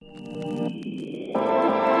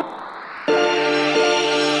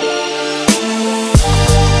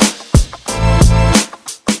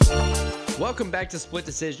Welcome back to Split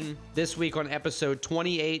Decision. This week on episode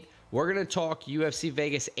 28, we're going to talk UFC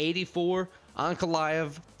Vegas 84,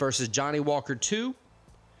 Ankalaev versus Johnny Walker 2.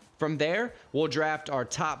 From there, we'll draft our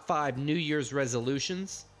top 5 New Year's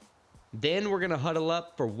resolutions. Then we're going to huddle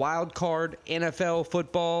up for wild card, NFL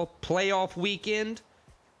football, playoff weekend.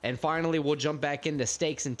 And finally, we'll jump back into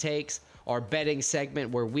Stakes and Takes, our betting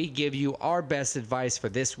segment where we give you our best advice for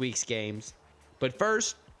this week's games. But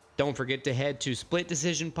first, don't forget to head to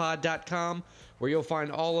splitdecisionpod.com where you'll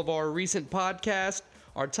find all of our recent podcasts,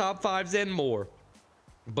 our top 5s, and more.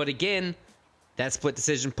 But again, that's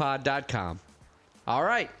splitdecisionpod.com. All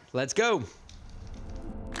right, let's go.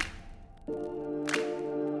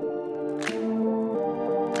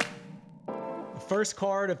 The first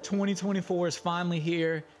card of 2024 is finally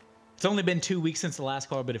here. It's only been 2 weeks since the last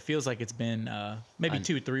card, but it feels like it's been maybe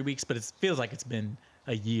 2 or 3 weeks, but it feels like it's been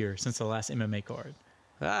a year since the last MMA card.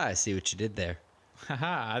 I see what you did there.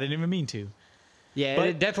 Haha, I didn't even mean to. Yeah, But-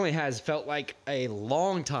 it definitely has felt like a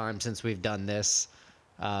long time since we've done this.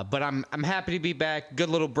 But I'm happy to be back. Good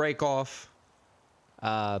little break off.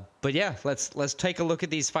 But yeah, let's take a look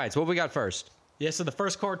at these fights. What we got first? Yeah, so the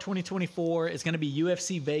first card 2024 is going to be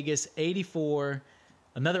UFC Vegas 84,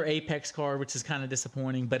 another Apex card, which is kind of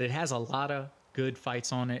disappointing, but it has a lot of good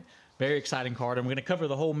fights on it. Very exciting card. I'm going to cover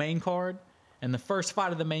the whole main card. And the first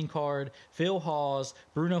fight of the main card, Phil Hawes,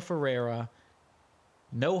 Bruno Ferreira.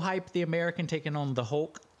 No Hype, the American, taking on the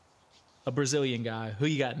Hulk, a Brazilian guy. Who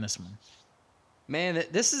you got in this one? Man,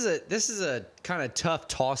 this is a kind of tough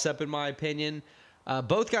toss-up in my opinion.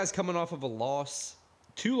 Both guys coming off of a loss.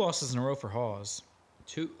 2 losses in a row for Hawes.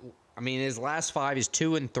 His last 5 is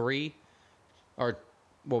 2-3, or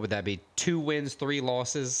what would that be? 2 wins, 3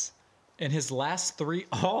 losses. And his last 3,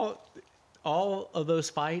 all of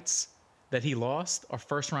those fights that he lost are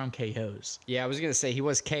first round KOs. Yeah, I was gonna say he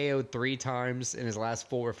was KO'd 3 times in his last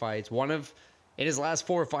 4 fights. In his last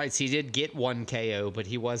 4 fights, he did get 1 KO, but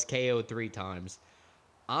he was KO'd 3 times.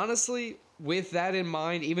 Honestly, with that in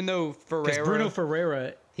mind, even though Ferreira, Bruno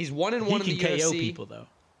Ferreira, he's 1-1 in the he can KO UFC. people though.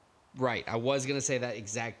 Right, I was gonna say that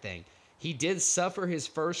exact thing. He did suffer his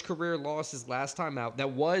first career loss his last time out.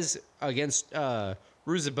 That was against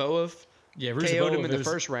Ruziboev. Yeah, KO'd him in the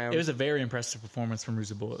first round. It was a very impressive performance from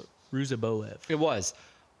Ruziboev. It was.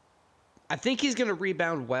 I think he's gonna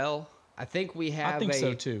rebound well. I think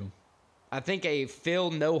so too. I think a Phil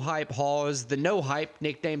No Hype Hawes. The No Hype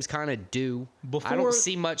nickname's kind of due. I don't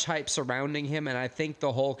see much hype surrounding him, and I think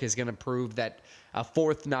the Hulk is going to prove that a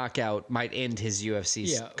 4th knockout might end his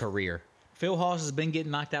UFC career. Phil Hawes has been getting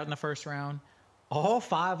knocked out in the first round. All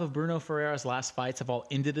 5 of Bruno Ferreira's last fights have all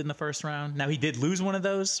ended in the first round. Now, he did lose one of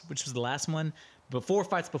those, which was the last one. But 4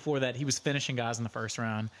 fights before that, he was finishing guys in the first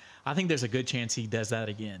round. I think there's a good chance he does that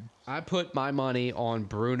again. I put my money on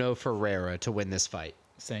Bruno Ferreira to win this fight.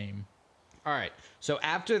 Same. All right, so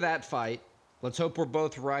after that fight, let's hope we're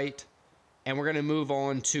both right, and we're going to move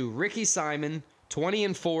on to Ricky Simon,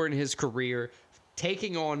 20-4 in his career,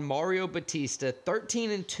 taking on Mario Batista,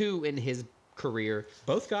 13-2 in his career.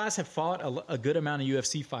 Both guys have fought a good amount of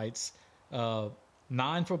UFC fights.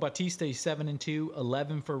 9 for Batista, he's 7-2.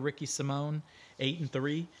 11 for Ricky Simon,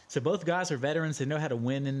 8-3. So both guys are veterans. They know how to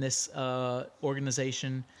win in this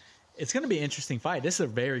organization. It's going to be an interesting fight. This is a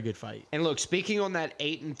very good fight. And look, speaking on that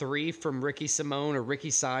 8-3 from Ricky Simon or Ricky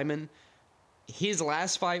Simon, his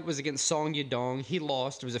last fight was against Song Yadong. He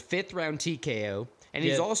lost. It was a 5th round TKO. And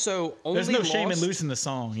he's also only There's no shame in losing the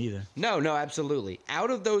song either. No, absolutely. Out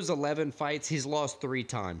of those 11 fights, he's lost 3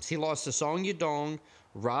 times. He lost to Song Yadong,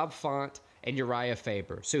 Rob Font, and Uriah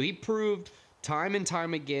Faber. So he proved time and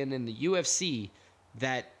time again in the UFC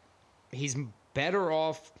that he's better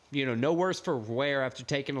off, no worse for wear after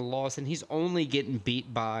taking a loss, and he's only getting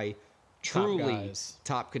beat by truly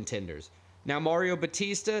top contenders. Now, Mario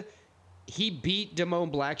Batista, he beat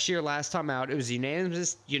Damone Blackshear last time out. It was a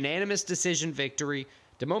unanimous decision victory.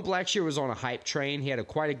 Damone Blackshear was on a hype train. He had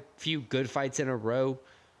quite a few good fights in a row.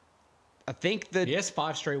 I think that he has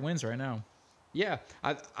 5 straight wins right now. Yeah,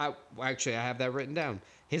 I have that written down.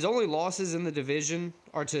 His only losses in the division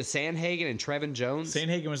are to Sandhagen and Trevin Jones.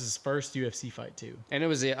 Sandhagen was his first UFC fight too, and it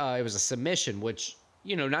was a submission, which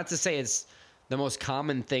not to say it's the most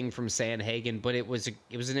common thing from Sandhagen, but it was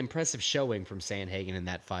an impressive showing from Sandhagen in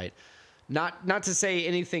that fight. Not to say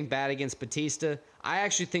anything bad against Batista. I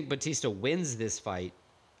actually think Batista wins this fight.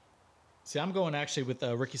 See, I'm going actually with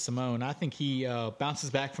Ricky Simon. I think he bounces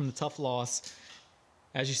back from the tough loss.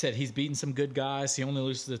 As you said, he's beaten some good guys. He only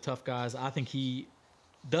loses to the tough guys. I think he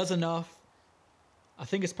does enough. I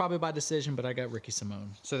think it's probably by decision, but I got Ricky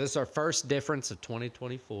Simon. So this is our first difference of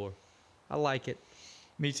 2024. I like it.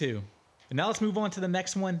 Me too. And now let's move on to the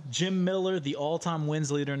next one. Jim Miller, the all-time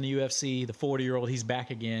wins leader in the UFC, the 40-year-old. He's back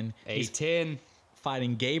again. He's A10.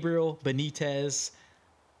 fighting Gabriel Benitez,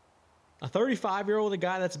 a 35-year-old, a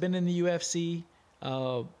guy that's been in the UFC.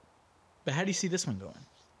 But how do you see this one going?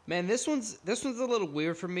 Man, this one's a little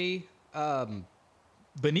weird for me.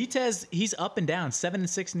 Benitez, he's up and down,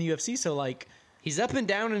 7-6 in the UFC. So like, He's up and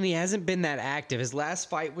down, and he hasn't been that active. His last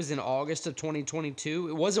fight was in August of 2022.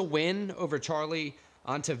 It was a win over Charlie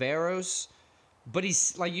Ontiveros, but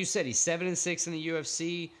he's, like you said, he's 7-6 in the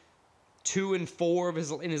UFC,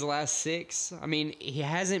 2-4 in his last 6. I mean, he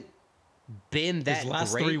hasn't been that his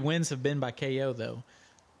last great. 3 wins have been by KO though.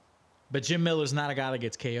 But Jim Miller's not a guy that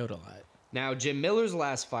gets KO'd a lot. Now, Jim Miller's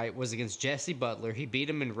last fight was against Jesse Butler. He beat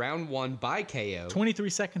him in round 1 by KO. 23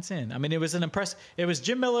 seconds in. I mean, it was an impressive. It was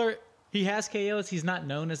Jim Miller. He has KOs. He's not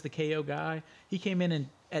known as the KO guy. He came in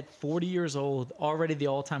at 40 years old, already the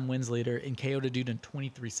all-time wins leader, and KO'd a dude in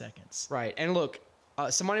 23 seconds. Right. And look,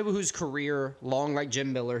 somebody whose career long like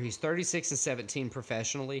Jim Miller, he's 36-17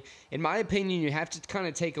 professionally. In my opinion, you have to kind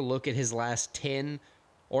of take a look at his last 10,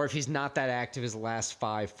 or if he's not that active, his last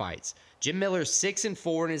 5 fights. Jim Miller's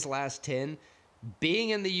 6-4 in his last 10, being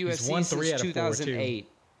in the UFC since 2008.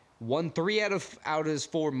 Won 3 out of his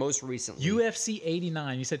 4 most recently. UFC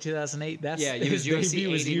 89. You said 2008. That's he was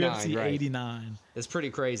UFC 89. UFC right. 89. That's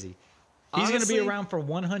pretty crazy. He's going to be around for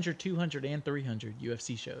 100, 200, and 300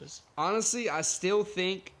 UFC shows. Honestly, I still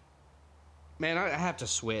think, man, I have to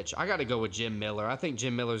switch. I got to go with Jim Miller. I think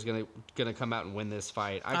Jim Miller's gonna come out and win this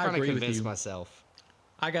fight. I kind of convinced myself.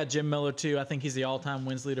 I got Jim Miller too. I think he's the all-time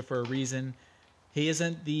wins leader for a reason. He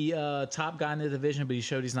isn't the top guy in the division, but he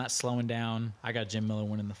showed he's not slowing down. I got Jim Miller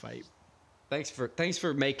winning the fight. Thanks for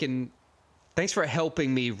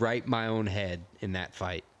helping me write my own head in that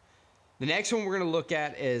fight. The next one we're going to look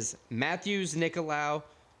at is Matthews Nicolau,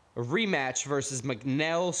 a rematch versus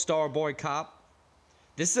McNell Starboy Cop.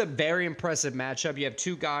 This is a very impressive matchup. You have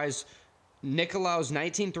 2 guys. Nicolau's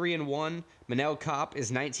 19-3-1. Manel Cop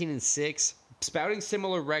is 19-6. Spouting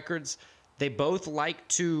similar records. They both like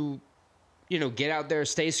to, get out there,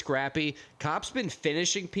 stay scrappy. Cop's been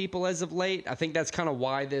finishing people as of late. I think that's kind of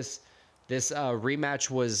why this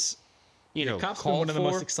rematch was, Cop's called been one of the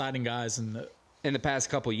for most exciting guys in the past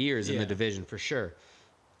couple years in the division for sure.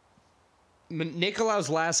 Nicolau's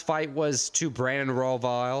last fight was to Brandon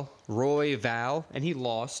Royval, and he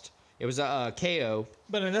lost. It was a KO.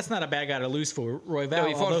 But that's not a bad guy to lose for. Royval, No,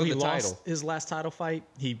 he fought although for he the lost title. his last title fight,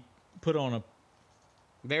 he put on a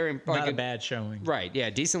not a bad showing. Right,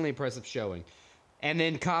 yeah, decently impressive showing. And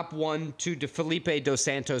then Cop won to Felipe Dos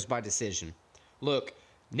Santos by decision. Look,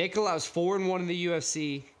 Nicolau's 4-1 in the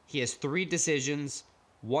UFC. He has 3 decisions,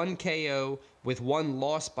 1 KO with 1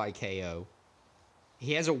 loss by KO.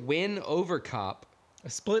 He has a win over Cop. A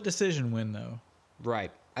split decision win, though.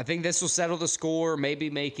 Right. I think this will settle the score,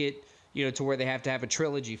 maybe make it, to where they have to have a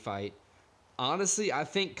trilogy fight. Honestly, I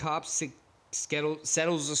think Cop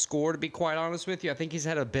settles the score, to be quite honest with you. I think he's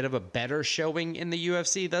had a bit of a better showing in the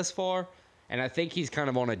UFC thus far, and I think he's kind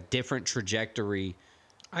of on a different trajectory.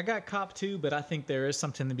 I got Cop too, but I think there is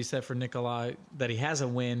something to be said for Nicolai that he has a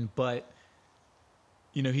win, but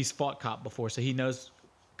he's fought Cop before, so he knows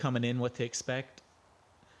coming in what to expect.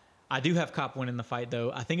 I do have Cop winning the fight,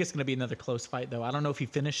 though. I think it's going to be another close fight, though. I don't know if he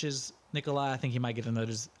finishes Nicolai. I think he might get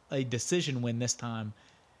a decision win this time,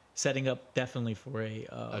 setting up definitely for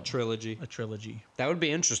a trilogy. A trilogy. That would be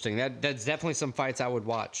interesting. That's definitely some fights I would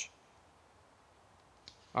watch.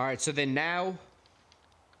 All right, so then now...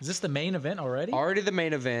 Is this the main event already? Already the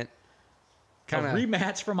main event. A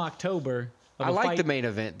rematch from October. I like the main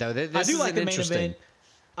event, though. I do like the main event.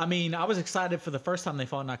 I mean, I was excited for the first time they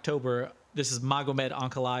fought in October. This is Magomed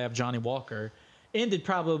Ankalaev, Johnny Walker. Ended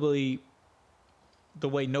probably the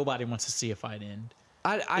way nobody wants to see a fight end.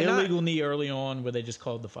 Illegal knee early on where they just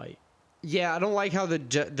called the fight. Yeah, I don't like how the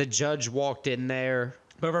judge walked in there.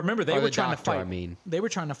 But remember, they were trying to fight. They were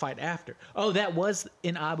trying to fight after. Oh, that was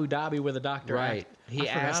in Abu Dhabi where the doctor. Right. He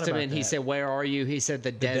asked him, and he said, "Where are you?" He said,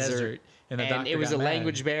 "The desert." And it was a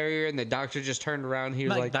language barrier, and the doctor just turned around. He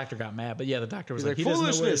was like, "The doctor got mad," but yeah, the doctor was like, "He doesn't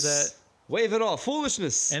know where he's at. Wave it off,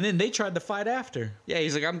 foolishness." And then they tried to fight after. Yeah,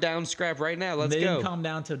 he's like, "I'm down scrap right now. Let's go." They didn't calm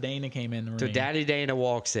down until Dana came in the ring. So Daddy Dana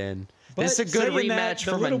walks in. But this is a good rematch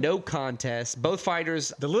from a no contest. Both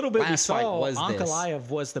fighters. The little bit we saw, was Ankalaev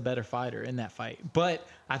was the better fighter in that fight. But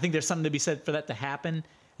I think there's something to be said for that to happen,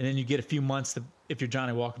 and then you get a few months to, if you're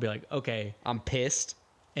Johnny Walker, be like, okay, I'm pissed,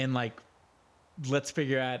 and let's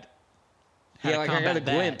figure out. I got a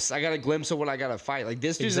glimpse. I got a glimpse of what I got to fight. Like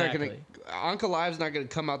this dude's not gonna. Ankalaev's not gonna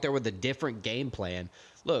come out there with a different game plan.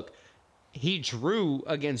 Look, he drew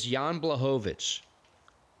against Jan Blachowicz.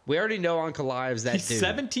 We already know Ankalaev's that He's dude.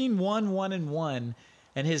 17-1, 1-1,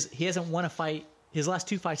 and he hasn't won a fight. His last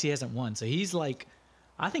 2 fights he hasn't won. So he's like,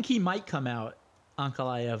 I think he might come out,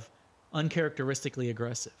 Ankalaev, uncharacteristically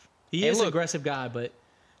aggressive. He is an aggressive guy, but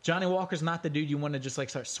Johnny Walker's not the dude you want to just like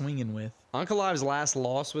start swinging with. Ankalaev's last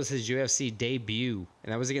loss was his UFC debut,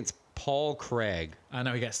 and that was against Paul Craig. I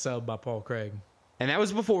know he got subbed by Paul Craig. And that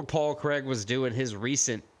was before Paul Craig was doing his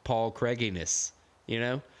recent Paul Craiginess, you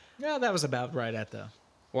know? Yeah, that was about right at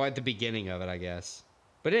the beginning of it, I guess.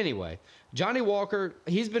 But anyway, Johnny Walker,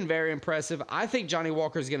 he's been very impressive. I think Johnny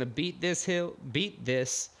Walker's going to beat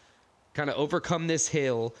this, kind of overcome this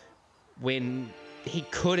hill when he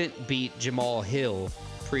couldn't beat Jamal Hill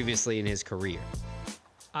previously in his career.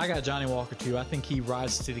 I got Johnny Walker too. I think he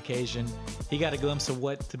rises to the occasion. He got a glimpse of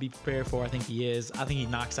what to be prepared for. I think he is. I think he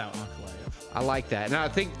knocks out Ankalaev. I like that. And I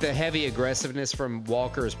think the heavy aggressiveness from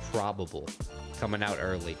Walker is probable coming out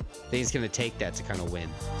early. I think he's going to take that to kind of win.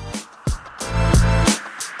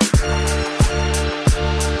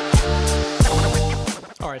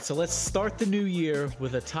 All right, so let's start the new year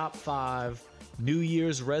with a top 5 New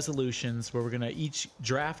Year's resolutions where we're going to each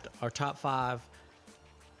draft our top 5.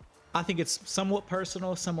 I think it's somewhat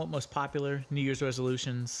personal, somewhat most popular New Year's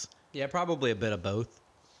resolutions. Yeah, probably a bit of both.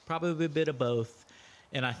 Probably a bit of both.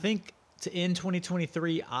 And I think to end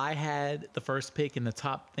 2023, I had the first pick in the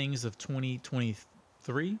top things of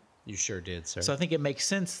 2023. You sure did, sir. So I think it makes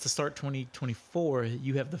sense to start 2024.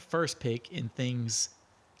 You have the first pick in things,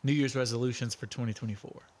 New Year's resolutions for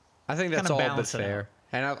 2024. I think that's all but balance it fair.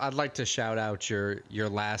 And I'd like to shout out your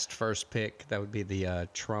last first pick. That would be the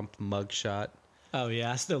Trump mugshot. Oh,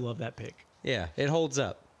 yeah. I still love that pick. Yeah, it holds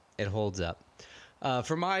up. It holds up.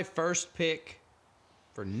 For my first pick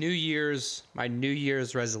for New Year's, my New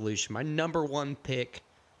Year's resolution, my number 1 pick.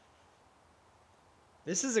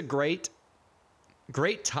 This is a great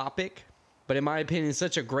topic, but in my opinion,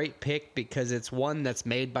 such a great pick because it's one that's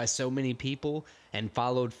made by so many people and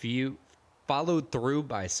followed through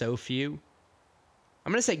by so few.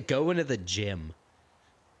 I'm going to say go into the gym.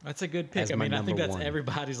 That's a good pick. I mean, I think that's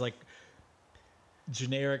everybody's like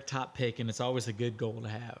generic top pick, and it's always a good goal to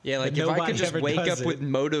have. Yeah, like if I could just wake up with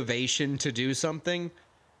motivation to do something,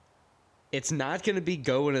 it's not going to be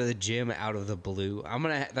going to the gym out of the blue.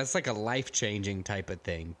 That's like a life-changing type of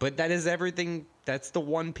thing. But that is everything. That's the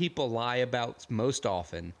one people lie about most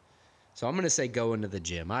often. So I'm going to say go into the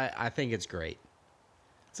gym. I think it's great.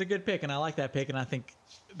 It's a good pick, and I like that pick, and I think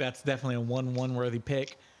that's definitely a 1-1 worthy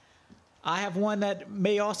pick. I have one that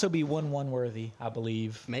may also be 1-1 worthy, I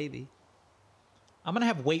believe. Maybe. I'm going to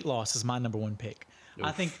have weight loss as my number 1 pick. Oof.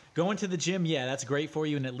 I think going to the gym, yeah, that's great for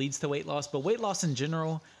you, and it leads to weight loss. But weight loss in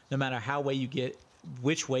general, no matter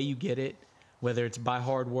which way you get it, whether it's by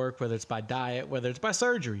hard work, whether it's by diet, whether it's by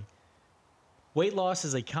surgery, weight loss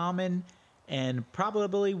is a common and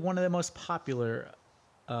probably one of the most popular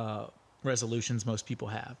resolutions most people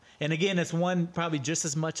have. And again, it's one probably just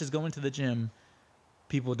as much as going to the gym.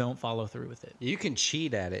 People don't follow through with it. You can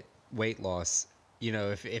cheat at it, weight loss. You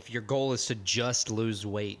know, if your goal is to just lose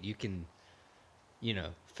weight, you can,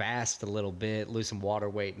 fast a little bit, lose some water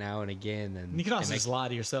weight now and again. And you can also just lie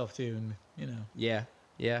to yourself too, and Yeah,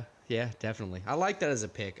 definitely. I like that as a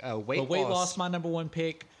pick. Weight loss, my number 1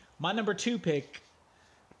 pick. My number 2 pick,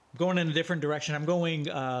 going in a different direction. I'm going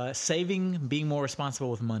saving, being more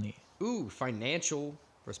responsible with money. Ooh, financial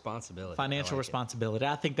responsibility. Financial responsibility.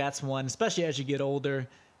 I think that's one, especially as you get older.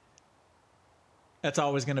 That's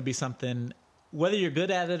always going to be something, whether you're good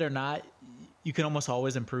at it or not, you can almost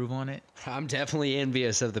always improve on it. I'm definitely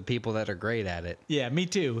envious of the people that are great at it. Yeah, me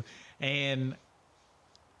too. And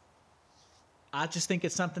I just think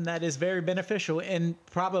it's something that is very beneficial and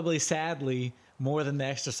probably, sadly, more than the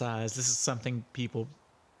exercise. This is something people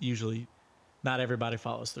usually, not everybody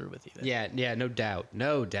follows through with either. Yeah, no doubt.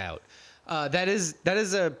 That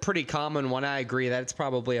is a pretty common one. I agree. That's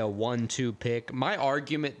probably a 1-2 pick. My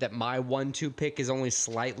argument that my 1-2 pick is only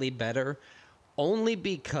slightly better, only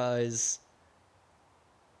because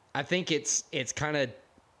I think it's kind of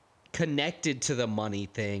connected to the money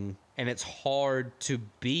thing, and it's hard to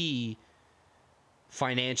be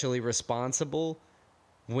financially responsible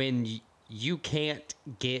when you can't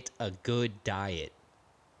get a good diet.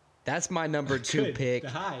 That's my number 2 pick.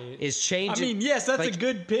 Diet. Is changing. I mean, yes, that's a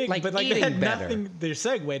good pick, but like eating had better. Nothing. Their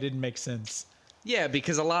segue didn't make sense. Yeah,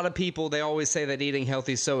 because a lot of people, they always say that eating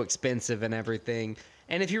healthy is so expensive and everything.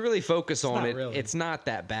 And if you really focus on it, it's not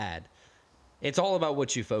that bad. It's all about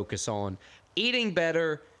what you focus on. Eating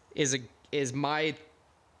better is my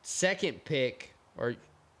second pick. Or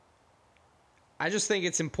I just think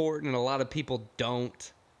it's important, and a lot of people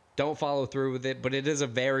don't follow through with it. But it is a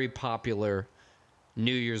very popular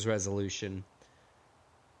New Year's resolution.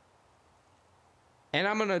 And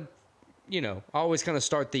I'm going to, always kind of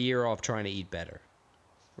start the year off trying to eat better,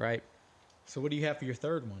 right? So what do you have for your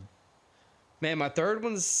third one? Man, my third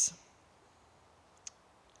one's...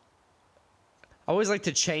 I always like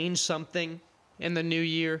to change something in the new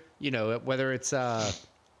year, whether it's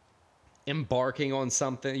embarking on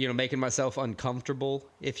something, making myself uncomfortable,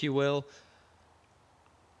 if you will.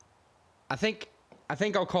 I think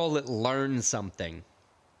I'll call it learn something.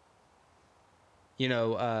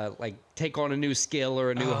 Like take on a new skill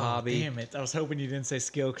or a new hobby. Damn it. I was hoping you didn't say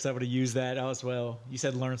skill because I would have used that as well. You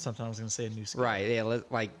said learn something. I was going to say a new skill. Right. Yeah.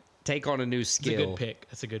 Like take on a new skill. It's a good pick.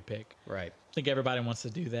 That's a good pick. Right. I think everybody wants to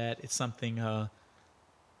do that. It's something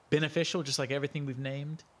beneficial, just like everything we've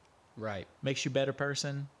named. Right. Makes you a better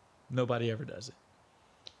person. Nobody ever does it.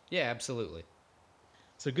 Yeah, absolutely.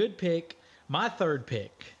 So good pick. My third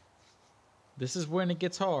pick. This is when it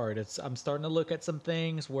gets hard. I'm starting to look at some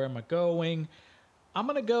things. Where am I going? I'm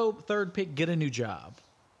going to go third pick, get a new job.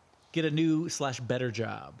 Get a new/better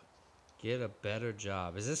job. Get a better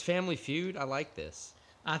job. Is this Family Feud? I like this.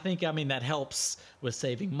 I mean, that helps with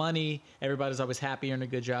saving money. Everybody's always happier in a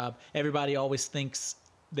good job. Everybody always thinks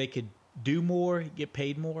they could do more, get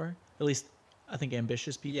paid more. At least, I think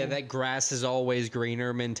ambitious people. Yeah, that grass is always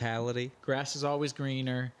greener mentality. Grass is always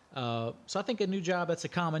greener. So I think a new job, that's a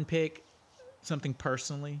common pick. Something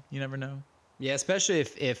personally, you never know. Yeah, especially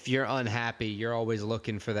if you're unhappy, you're always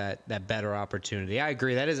looking for that better opportunity. I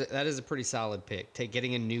agree. That is a pretty solid pick.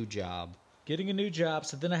 Getting a new job. Getting a new job.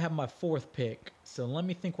 So then I have my fourth pick. So let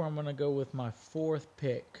me think where I'm going to go with my fourth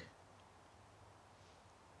pick.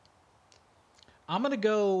 I'm going to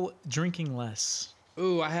go drinking less.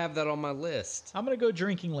 Ooh, I have that on my list. I'm going to go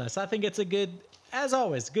drinking less. I think it's a good, as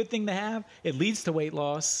always, good thing to have. It leads to weight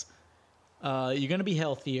loss. You're going to be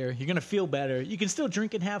healthier. You're going to feel better. You can still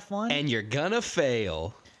drink and have fun. And you're going to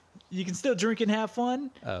fail. You can still drink and have fun.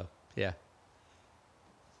 Oh, yeah.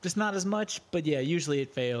 Just not as much, but yeah, usually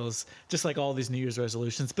it fails, just like all these New Year's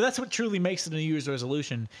resolutions. But that's what truly makes it a New Year's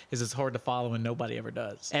resolution, is it's hard to follow and nobody ever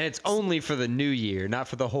does. And it's only for the new year, not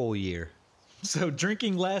for the whole year. So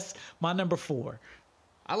drinking less, my number 4.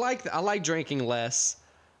 I like drinking less.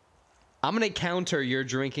 I'm going to counter your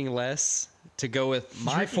drinking less to go with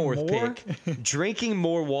my fourth pick. Drinking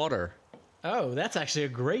more water. Oh, that's actually a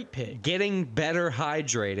great pick. Getting better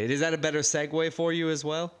hydrated. Is that a better segue for you as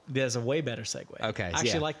well? There's a way better segue. Okay. I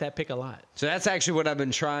actually like that pick a lot. So that's actually what I've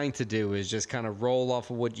been trying to do, is just kind of roll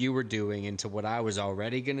off of what you were doing into what I was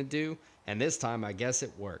already going to do. And this time, I guess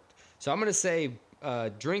it worked. So I'm going to say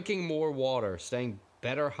drinking more water, staying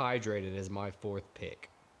better hydrated is my fourth pick.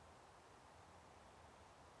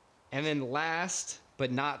 And then last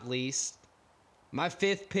but not least, my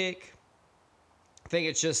fifth pick, I think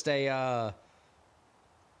it's just a,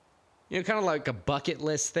 kind of like a bucket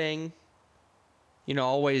list thing.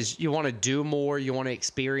 Always you want to do more, you want to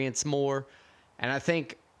experience more. And I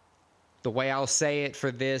think the way I'll say it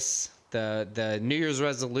for this, the New Year's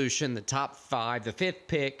resolution, the top 5, the fifth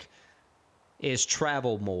pick is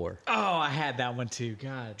travel more. Oh, I had that one too.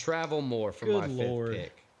 God. Travel more for my fifth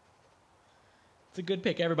pick. It's a good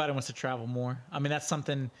pick. Everybody wants to travel more. I mean, that's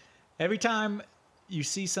something, every time you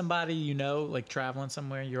see somebody like traveling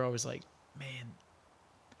somewhere, you're always like, man,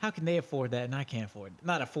 how can they afford that and I can't afford it?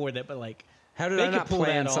 Not afford that, but like, how did I not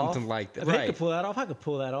plan something like that? They could pull that off. I could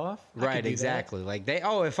pull that off. Right, exactly. Like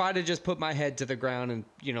if I'd have just put my head to the ground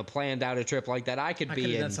and planned out a trip like that, I could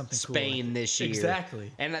be in Spain this year.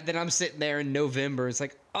 Exactly. And then I'm sitting there in November. It's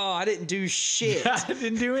like, oh, I didn't do shit. I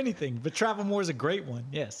didn't do anything. But travel more is a great one.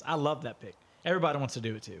 Yes, I love that pick. Everybody wants to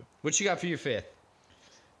do it too. What you got for your fifth?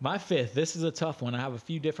 My fifth. This is a tough one. I have a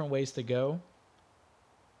few different ways to go.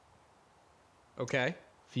 Okay.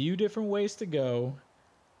 Few different ways to go.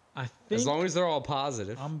 I think as long as they're all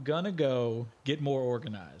positive. I'm gonna go get more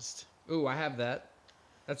organized. Ooh, I have that.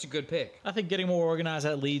 That's a good pick. I think getting more organized,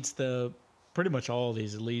 that leads to pretty much all of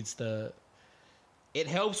these. It leads to it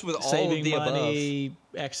helps with all saving of the money,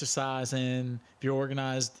 above. Exercising. If you're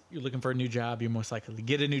organized, you're looking for a new job, you're most likely to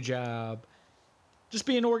get a new job. Just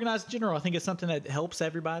being organized in general, I think it's something that helps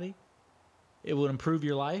everybody. It will improve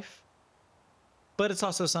your life. But it's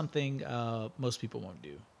also something most people won't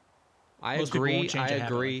do. I agree.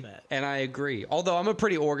 And I agree. Although I'm a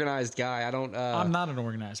pretty organized guy. I'm not an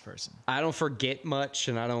organized person. I don't forget much,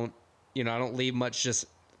 and I don't leave much just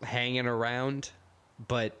hanging around.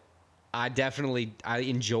 But I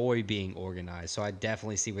enjoy being organized. So I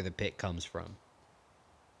definitely see where the pick comes from.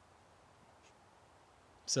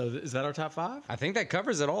 So is that our top 5? I think that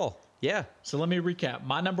covers it all. Yeah. So let me recap.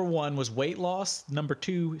 My number 1 was weight loss. Number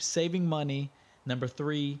 2, saving money. Number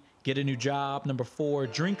 3, get a new job. Number 4,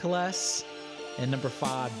 drink less. And number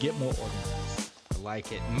 5, get more organized. I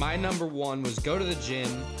like it. My number 1 was go to the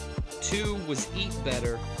gym. 2 was eat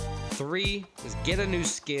better. 3 was get a new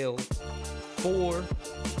skill. 4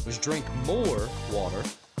 was drink more water.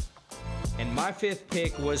 And my 5th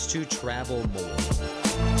pick was to travel more.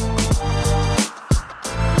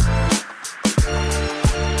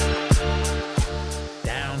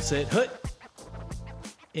 Down, sit, hut.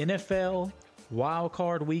 NFL wild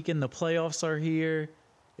card weekend. The playoffs are here.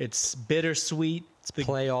 It's bittersweet. It's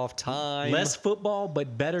playoff time. Less football,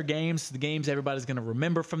 but better games. The games everybody's going to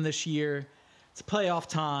remember from this year. It's playoff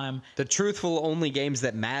time. The truthful only games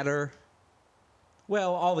that matter.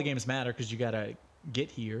 Well, all the games matter because you got to get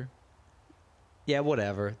here. Yeah,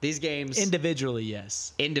 whatever. These games Individually,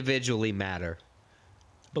 yes. individually matter.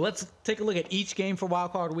 But let's take a look at each game for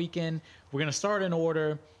Wild Card Weekend. We're going to start in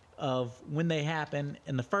order of when they happen.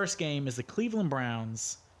 And the first game is the Cleveland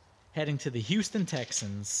Browns heading to the Houston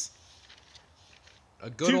Texans. A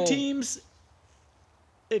good Two old teams,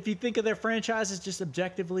 if you think of their franchises just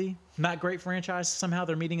objectively, not great franchises. Somehow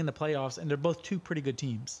they're meeting in the playoffs, and they're both two pretty good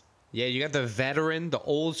teams. Yeah, you got the veteran, the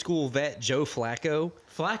old school vet, Joe Flacco.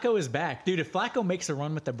 Flacco is back. Dude, if Flacco makes a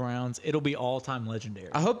run with the Browns, it'll be all-time legendary.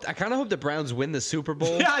 I kind of hope the Browns win the Super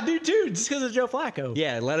Bowl. Yeah, I do too, just because of Joe Flacco.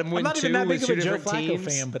 Yeah, let him win I'm not two even that big with of two a Joe different Flacco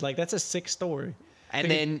teams. fan, but like that's a sick story. And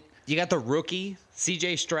then you got the rookie,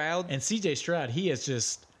 CJ Stroud. And CJ Stroud,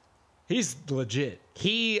 he's legit.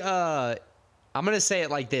 I'm going to say it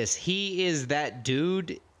like this. He is that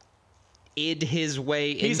dude id his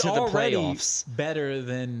way He's into the already playoffs. better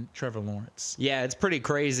than Trevor Lawrence. Yeah, it's pretty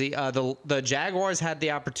crazy. The Jaguars had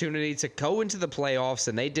the opportunity to go into the playoffs,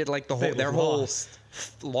 and they did like their whole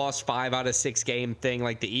lost 5 out of 6 game thing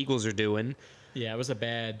like the Eagles are doing. Yeah, it was a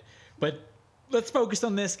bad. But let's focus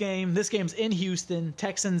on this game. This game's in Houston.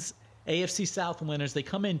 Texans, AFC South winners. They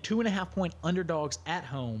come in 2.5-point underdogs at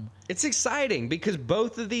home. It's exciting because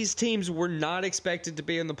both of these teams were not expected to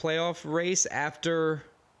be in the playoff race after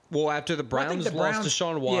the Browns lost to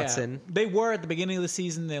Deshaun Watson. Yeah, they were at the beginning of the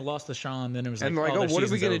season. They lost to Deshaun. Then it was like, And they're like, their what are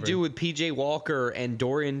we season's going to over. do with P.J. Walker and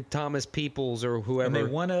Dorian Thomas-Peoples or whoever?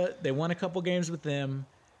 And they won a couple games with them.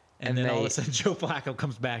 And then all of a sudden, Joe Flacco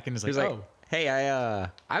comes back and is He's like, like, hey,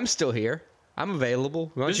 I'm still here. I'm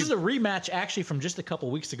available. This is a rematch actually from just a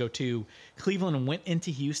couple weeks ago, too. Cleveland went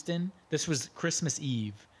into Houston. This was Christmas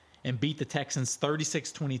Eve and beat the Texans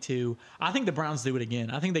 36-22. I think the Browns do it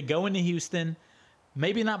again. I think they go into Houston,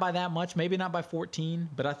 maybe not by that much, maybe not by 14,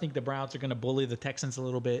 but I think the Browns are going to bully the Texans a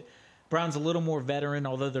little bit. Browns a little more veteran,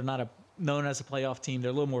 although they're not known as a playoff team.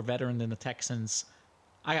 They're a little more veteran than the Texans.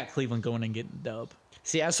 I got Cleveland going and getting the dub.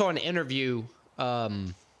 See, I saw an interview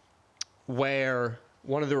where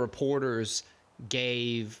one of the reporters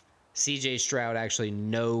gave C.J. Stroud actually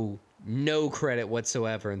no credit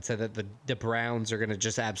whatsoever and said that the Browns are going to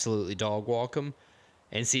just absolutely dog walk them.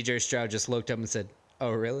 And C.J. Stroud just looked up and said,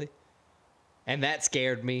 "Oh, really?" And that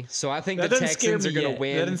scared me. So I think the Texans are going to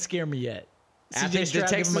win. That didn't scare me yet. I think the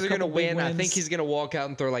Texans are going to win. I think he's going to walk out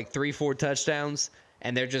and throw like 3-4 touchdowns,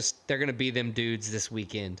 and they're going to be them dudes this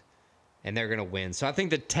weekend, and they're going to win. So I think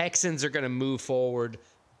the Texans are going to move forward,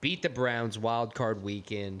 beat the Browns wild card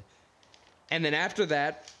weekend. And then after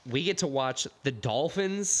that, we get to watch the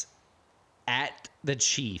Dolphins at the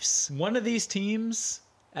Chiefs. One of these teams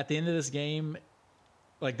at the end of this game,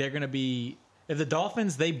 like they're going to be, if the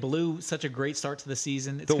Dolphins, they blew such a great start to the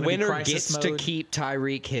season. It's the gonna winner be crisis gets mode. to keep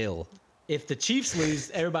Tyreek Hill. If the Chiefs lose,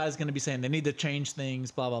 everybody's going to be saying they need to change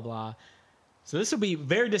things, blah, blah, blah. So this will be a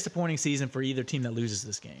very disappointing season for either team that loses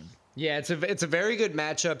this game. Yeah, it's a very good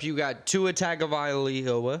matchup. You got Tua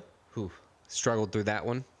Tagovailoa, who struggled through that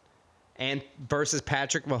one, and versus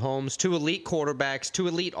Patrick Mahomes, 2 elite quarterbacks, 2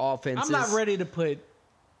 elite offenses. I'm not ready to put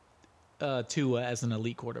Tua as an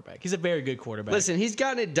elite quarterback. He's a very good quarterback. Listen, he's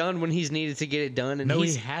gotten it done when he's needed to get it done, and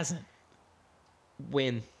he hasn't.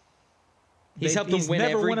 Win. He's helped them win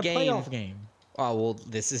never every won a game. playoff game. Oh well,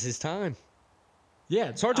 this is his time. Yeah,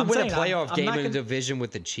 It's hard to win a playoff game in a division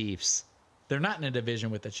with the Chiefs. They're not in a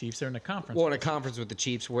division with the Chiefs. They're in a conference. Well, in a conference with the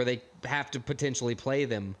Chiefs where they have to potentially play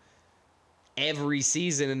them every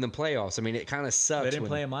season in the playoffs. I mean, it kind of sucks. They didn't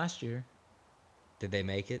play them last year. Did they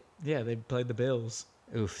make it? Yeah, they played the Bills.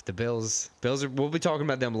 Oof, the Bills. We'll be talking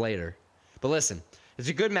about them later. But listen, it's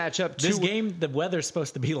a good matchup. This game, the weather's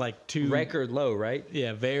supposed to be like record low, right?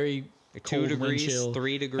 Yeah, very like cold, 2 degrees, wind chill.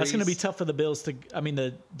 3 degrees. That's going to be tough for the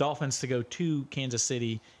the Dolphins to go to Kansas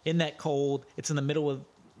City in that cold. It's in the middle of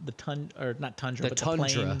the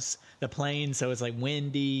the plains, so it's like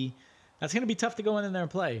windy. That's going to be tough to go in there and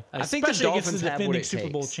play. I think the Dolphins the have what defending it Super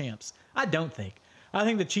Bowl takes. champs. I don't think. I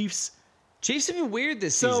think the Chiefs have been weird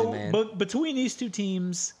this season, man. But between these two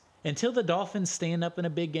teams, until the Dolphins stand up in a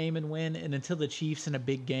big game and win, and until the Chiefs in a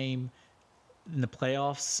big game, in the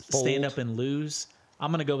playoffs Fold. stand up and lose,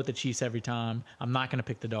 I'm going to go with the Chiefs every time. I'm not going to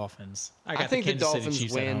pick the Dolphins. I think the Kansas City Dolphins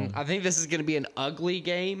Chiefs at win. home. I think this is going to be an ugly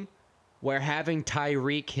game where having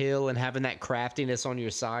Tyreek Hill and having that craftiness on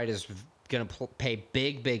your side is going to pay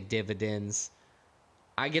big dividends.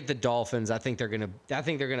 I get the Dolphins. I think they're going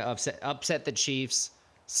to upset the Chiefs,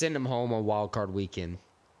 send them home on Wild Card Weekend.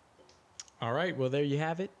 All right, well, there you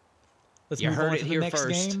have it. Let's You move heard on it to the here next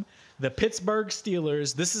first. game. The Pittsburgh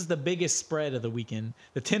Steelers. This is the biggest spread of the weekend.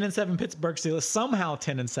 The 10-7 Pittsburgh Steelers, somehow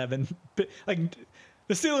 10-7. Like,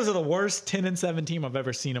 the Steelers are the worst 10-7 team I've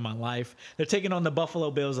ever seen in my life. They're taking on the Buffalo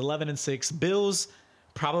Bills, 11-6. Bills,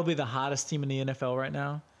 probably the hottest team in the NFL right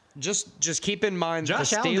now. Just keep in mind Josh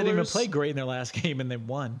the Steelers Allen didn't even play great in their last game, and they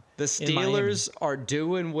won. The in Miami. Steelers are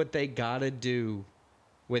doing what they got to do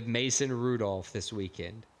with Mason Rudolph this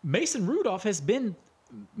weekend. Mason Rudolph has been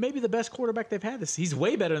maybe the best quarterback they've had this. He's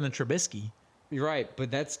way better than Trubisky. You're right,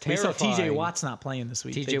 but that's We saw terrifying. T.J. Watt's not playing this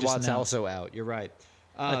week. T.J. Watt's also out. You're right.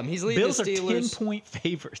 He's leading Bills the are Steelers. 10-point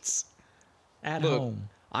favorites at Look, home.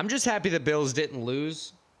 I'm just happy the Bills didn't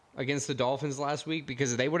lose against the Dolphins last week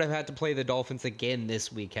because they would have had to play the Dolphins again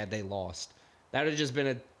this week had they lost. That would have just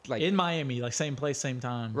been In Miami, like same place, same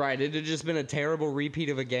time. Right, it had just been a terrible repeat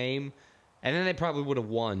of a game, and then they probably would have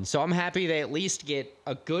won. So I'm happy they at least get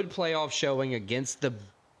a good playoff showing against the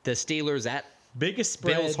Steelers at Biggest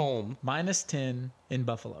spread, Bills home. -10 in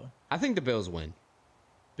Buffalo. I think the Bills win.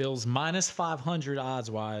 Bills -500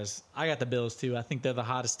 odds-wise. I got the Bills, too. I think they're the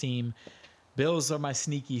hottest team. Bills are my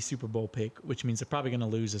sneaky Super Bowl pick, which means they're probably going to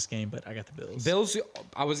lose this game, but I got the Bills.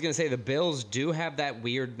 I was going to say the Bills do have that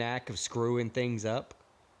weird knack of screwing things up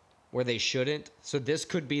where they shouldn't. So this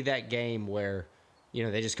could be that game where,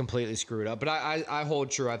 they just completely screw it up. But I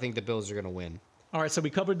hold true. I think the Bills are going to win. All right, so we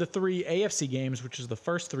covered the 3 AFC games, which is the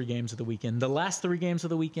first 3 games of the weekend. The last 3 games of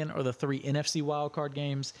the weekend are the 3 NFC wildcard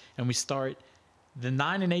games, and we start the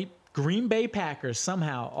 9-8 Green Bay Packers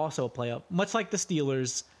somehow also play up, much like the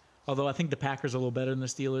Steelers, although I think the Packers are a little better than the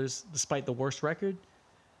Steelers, despite the worst record.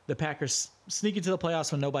 The Packers sneak into the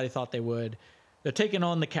playoffs when nobody thought they would. They're taking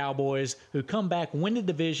on the Cowboys, who come back, win the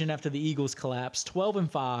division after the Eagles collapse,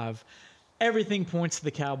 12-5. Everything points to the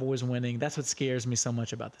Cowboys winning. That's what scares me so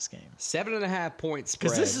much about this game. 7.5 point spread.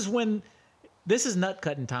 Because this is nut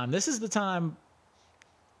cutting time. This is the time.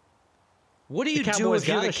 What do you do Cowboys if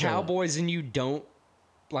you're the gotta show up. Cowboys and you don't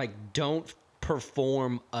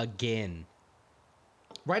perform again?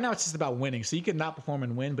 Right now, it's just about winning. So you can not perform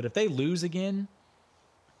and win. But if they lose again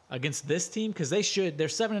against this team, because they're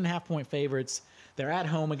 7.5 point favorites. They're at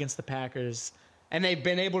home against the Packers. And they've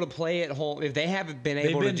been able to play at home. If they haven't been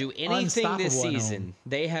able to do anything this unstoppable at season, home.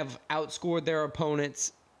 they have outscored their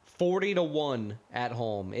opponents 40-1 at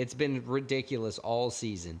home. It's been ridiculous all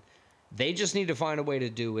season. They just need to find a way to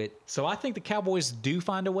do it. So I think the Cowboys do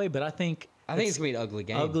find a way, but I think it's going to be an ugly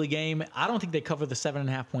game. Ugly game. I don't think they cover the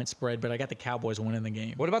 7.5 point spread, but I got the Cowboys winning the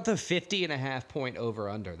game. What about the 50.5 point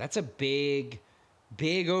over-under? That's a big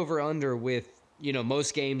over-under with,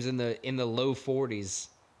 most games in the low 40s.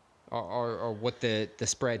 Or what the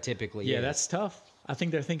spread typically is. Yeah, that's tough. I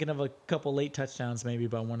think they're thinking of a couple late touchdowns maybe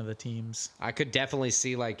by one of the teams. I could definitely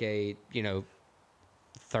see like a,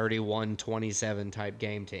 31-27 type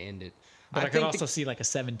game to end it. But I could also see like a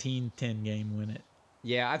 17-10 game win it.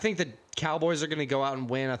 Yeah, I think the Cowboys are going to go out and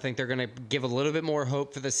win. I think they're going to give a little bit more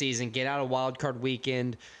hope for the season, get out of wild card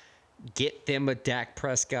weekend, get them a Dak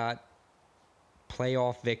Prescott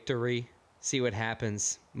playoff victory, see what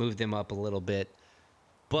happens, move them up a little bit.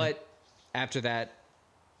 But after that,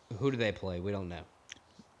 who do they play? We don't know.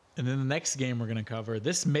 And then the next game we're going to cover,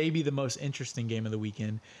 this may be the most interesting game of the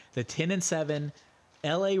weekend. The 10-7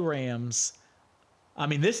 LA Rams. I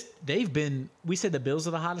mean, we said the Bills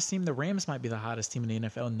are the hottest team. The Rams might be the hottest team in the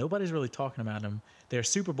NFL. And nobody's really talking about them. They're a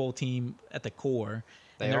Super Bowl team at the core.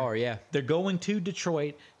 They are, yeah. They're going to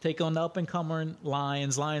Detroit, take on the up-and-coming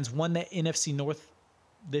Lions. Lions won the NFC North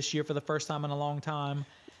this year for the first time in a long time.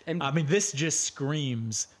 And I mean, this just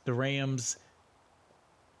screams the Rams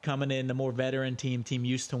coming in, the more veteran team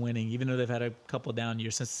used to winning, even though they've had a couple down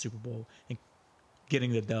years since the Super Bowl and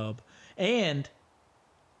getting the dub. And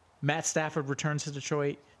Matt Stafford returns to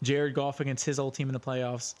Detroit. Jared Goff against his old team in the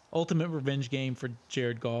playoffs. Ultimate revenge game for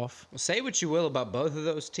Jared Goff. Well, say what you will about both of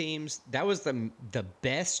those teams. That was the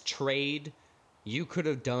best trade you could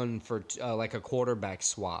have done for like a quarterback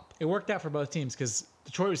swap. It worked out for both teams because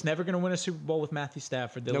Detroit was never going to win a Super Bowl with Matthew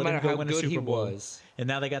Stafford. They no let matter him go how win good a Super he Bowl. was. And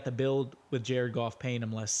now they got the build with Jared Goff paying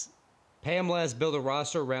him less. Pay him less, build a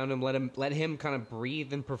roster around him, let him kind of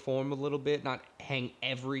breathe and perform a little bit, not hang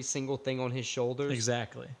every single thing on his shoulders.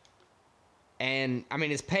 Exactly. And I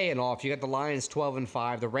mean, it's paying off. You got the Lions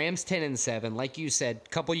 12-5, the Rams 10-7. Like you said, a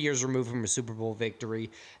couple years removed from a Super Bowl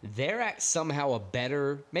victory. They're at somehow a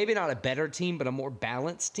better, maybe not a better team, but a more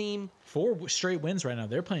balanced team. 4 straight wins right now.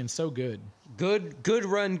 They're playing so good. Good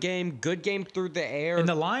run game, good game through the air. And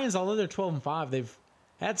the Lions, although they're 12-5, they've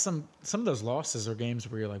had some of those losses or games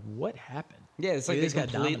where you're like, what happened? Yeah, it's like they just got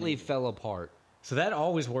completely dominated. fell apart. So that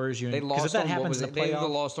always worries you. They Because if lost that on happens in the they either playoff,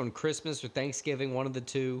 lost on Christmas or Thanksgiving, one of the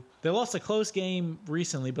two. they lost a close game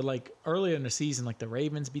recently, but like earlier in the season, like the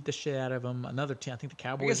Ravens beat the shit out of them. Another team, I think the I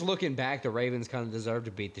Cowboys. guess looking back, the Ravens kind of deserve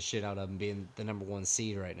to beat the shit out of them, being the number 1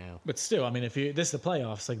 seed right now. But still, I mean, if you this is the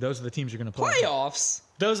playoffs, like those are the teams you're going to play. Playoffs.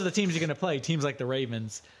 Those are the teams you're going to play. Teams like the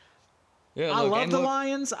Ravens. Yeah, I love the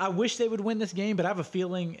Lions. I wish they would win this game, but I have a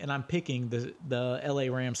feeling, and I'm picking the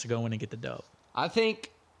LA Rams to go in and get the dub. I think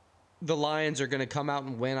the Lions are going to come out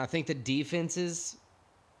and win. I think the defenses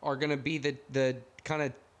are going to be the kind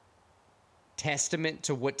of testament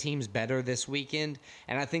to what team's better this weekend.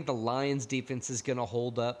 And I think the Lions defense is going to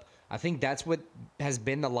hold up. I think that's what has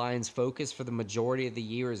been the Lions' focus for the majority of the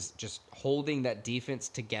year, is just holding that defense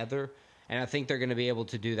together. And I think they're going to be able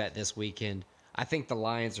to do that this weekend. I think the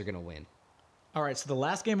Lions are going to win. All right, so the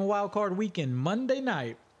last game of Wild Card Weekend, Monday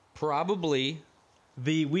night. Probably.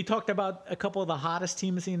 We talked about a couple of the hottest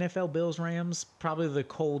teams in the NFL, Bills, Rams, probably the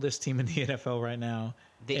coldest team in the NFL right now.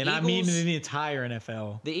 I mean in the entire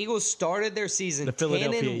NFL. The Eagles started their season The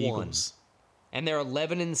Philadelphia 10-1, Eagles. and they're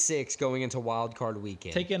 11-6 going into Wild Card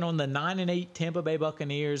Weekend. Taking on the 9-8 Tampa Bay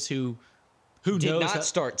Buccaneers, who did knows not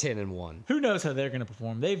start 10-1. Who knows how they're going to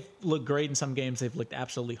perform? They've looked great in some games. They've looked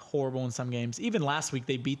absolutely horrible in some games. Even last week,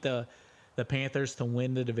 they beat the Panthers to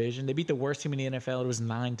win the division. They beat the worst team in the NFL. It was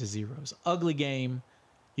 9-0. It's an ugly game.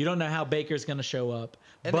 You don't know how Baker's going to show up,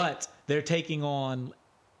 but they're taking on.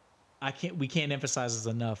 We can't emphasize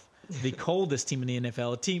this enough. The coldest team in the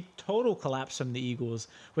NFL, a team total collapse from the Eagles,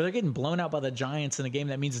 where they're getting blown out by the Giants in a game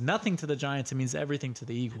that means nothing to the Giants. It means everything to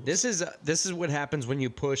the Eagles. This is what happens when you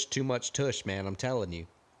push too much tush, man. I'm telling you.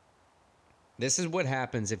 This is what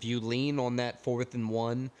happens if you lean on that 4th and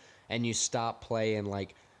 1 and you stop playing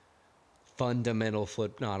like fundamental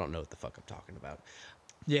foot. No, I don't know what the fuck I'm talking about.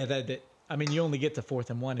 Yeah, I mean, you only get to 4th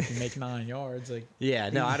and 1 if you make 9 yards. Like, yeah,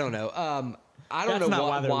 no, I don't know. I don't know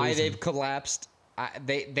why they've collapsed.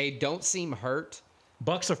 They don't seem hurt.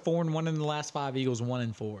 Bucks are 4-1 in the last 5. Eagles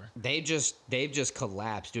 1-4. They've just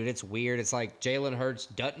collapsed, dude. It's weird. It's like Jalen Hurts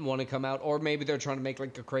doesn't want to come out, or maybe they're trying to make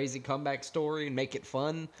like a crazy comeback story and make it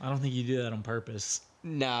fun. I don't think you do that on purpose.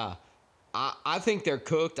 Nah, I think they're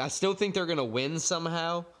cooked. I still think they're gonna win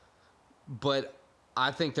somehow, but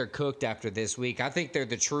I think they're cooked after this week. I think they're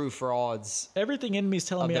the true frauds. Everything in me is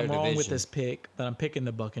telling me I'm wrong division. with this pick, that I'm picking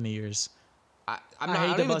the Buccaneers. I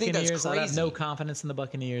hate the Buccaneers. I have crazy. no confidence in the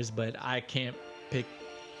Buccaneers, but I can't pick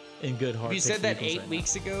in good heart. If you said that 8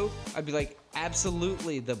 weeks ago, I'd be like,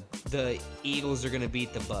 absolutely, the Eagles are going to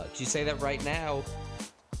beat the Bucs. You say that right now,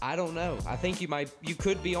 I don't know. I think you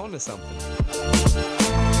could be onto something.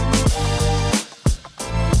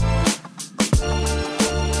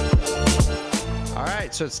 All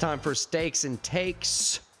right, so it's time for stakes and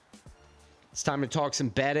takes. It's time to talk some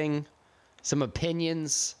betting, some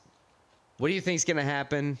opinions. What do you think is going to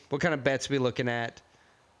happen? What kind of bets are we looking at?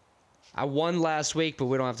 I won last week, but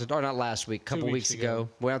we don't have to. Or not last week, a couple weeks ago.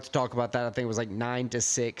 We don't have to talk about that. I think it was like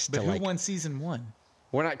 9-6. But who won season 1?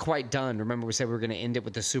 We're not quite done. Remember, we said we were going to end it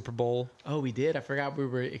with the Super Bowl. Oh, we did. I forgot we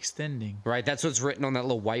were extending. Right, that's what's written on that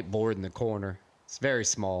little whiteboard in the corner. It's very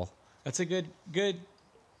small. That's a good.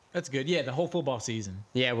 That's good. Yeah, the whole football season.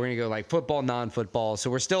 Yeah, we're gonna go like football, non-football. So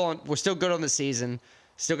we're still good on the season.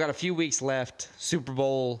 Still got a few weeks left. Super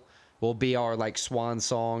Bowl will be our like swan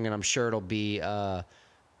song, and I'm sure it'll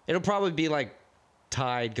probably be like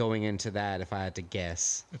tied going into that if I had to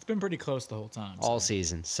guess. It's been pretty close the whole time. All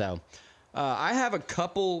season. So I have a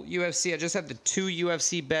couple UFC. I just have the 2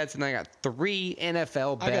 UFC bets, and then I got 3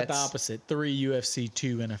 NFL bets. I got the opposite. 3 UFC,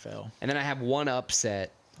 2 NFL. And then I have 1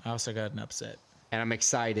 upset. I also got an upset. And I'm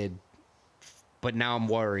excited, but now I'm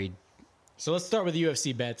worried. So let's start with the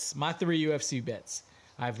UFC bets. My 3 UFC bets.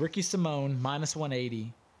 I have Ricky Simone,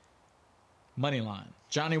 -180, moneyline.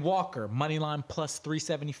 Johnny Walker, moneyline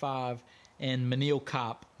 +375. And Manil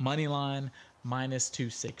Kopp, moneyline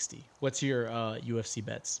 -260. What's your UFC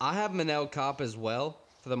bets? I have Manel Kopp as well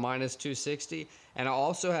for the -260. And I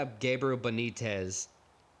also have Gabriel Benitez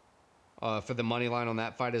for the moneyline on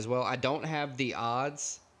that fight as well. I don't have the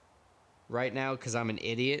odds right now because I'm an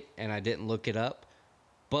idiot and I didn't look it up.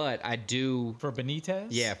 But I do. For Benitez?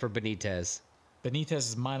 Yeah, for Benitez. Benitez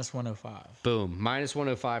is -105. Boom.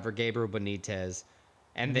 -105 for Gabriel Benitez.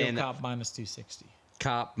 And then Kopp -260.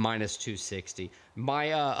 Cop minus 260.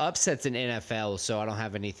 My upset's in NFL, so I don't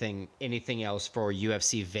have anything else for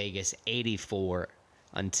UFC Vegas 84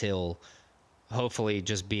 until hopefully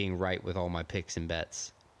just being right with all my picks and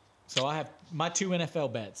bets. So I have my 2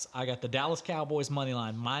 NFL bets. I got the Dallas Cowboys money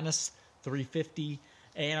line minus 350,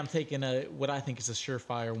 and I'm taking what I think is a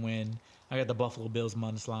surefire win. I got the Buffalo Bills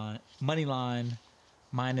money line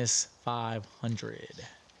minus 500.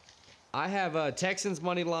 I have Texans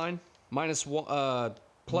money line plus 120.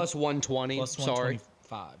 Plus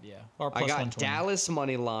 125, yeah. Or plus I got 120. Dallas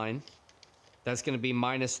money line. That's going to be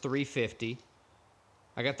minus 350.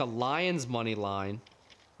 I got the Lions money line.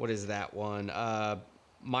 What is that one?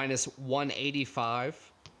 Minus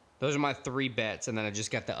 185. Those are my 3 bets, and then I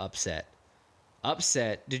just got the upset.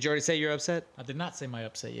 Upset. Did you already say your upset? I did not say my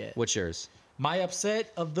upset yet. What's yours? My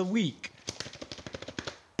upset of the week.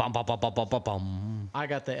 Bum, bum, bum, bum, bum, bum, bum. I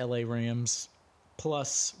got the LA Rams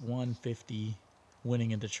plus 150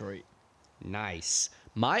 winning in Detroit. Nice.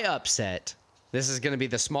 My upset, this is going to be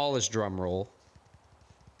the smallest drum roll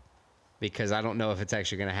because I don't know if it's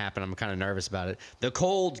actually going to happen. I'm kind of nervous about it. The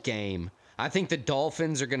cold game. I think the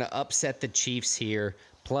Dolphins are going to upset the Chiefs here,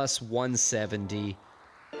 plus 170.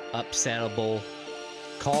 Upsettable.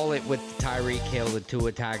 Call it with Tyreek Hill, the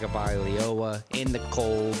Tua Tagovailoa in the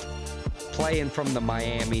cold. Playing from the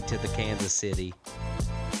Miami to the Kansas City.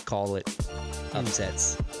 Call it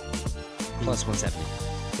upsets. Plus 170.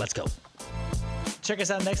 Let's go. Check us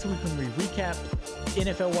out next week when we recap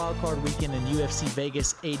NFL Wildcard Weekend and UFC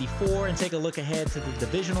Vegas 84 and take a look ahead to the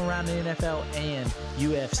divisional round in NFL and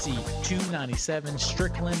UFC 297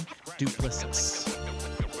 Strickland Duplessis.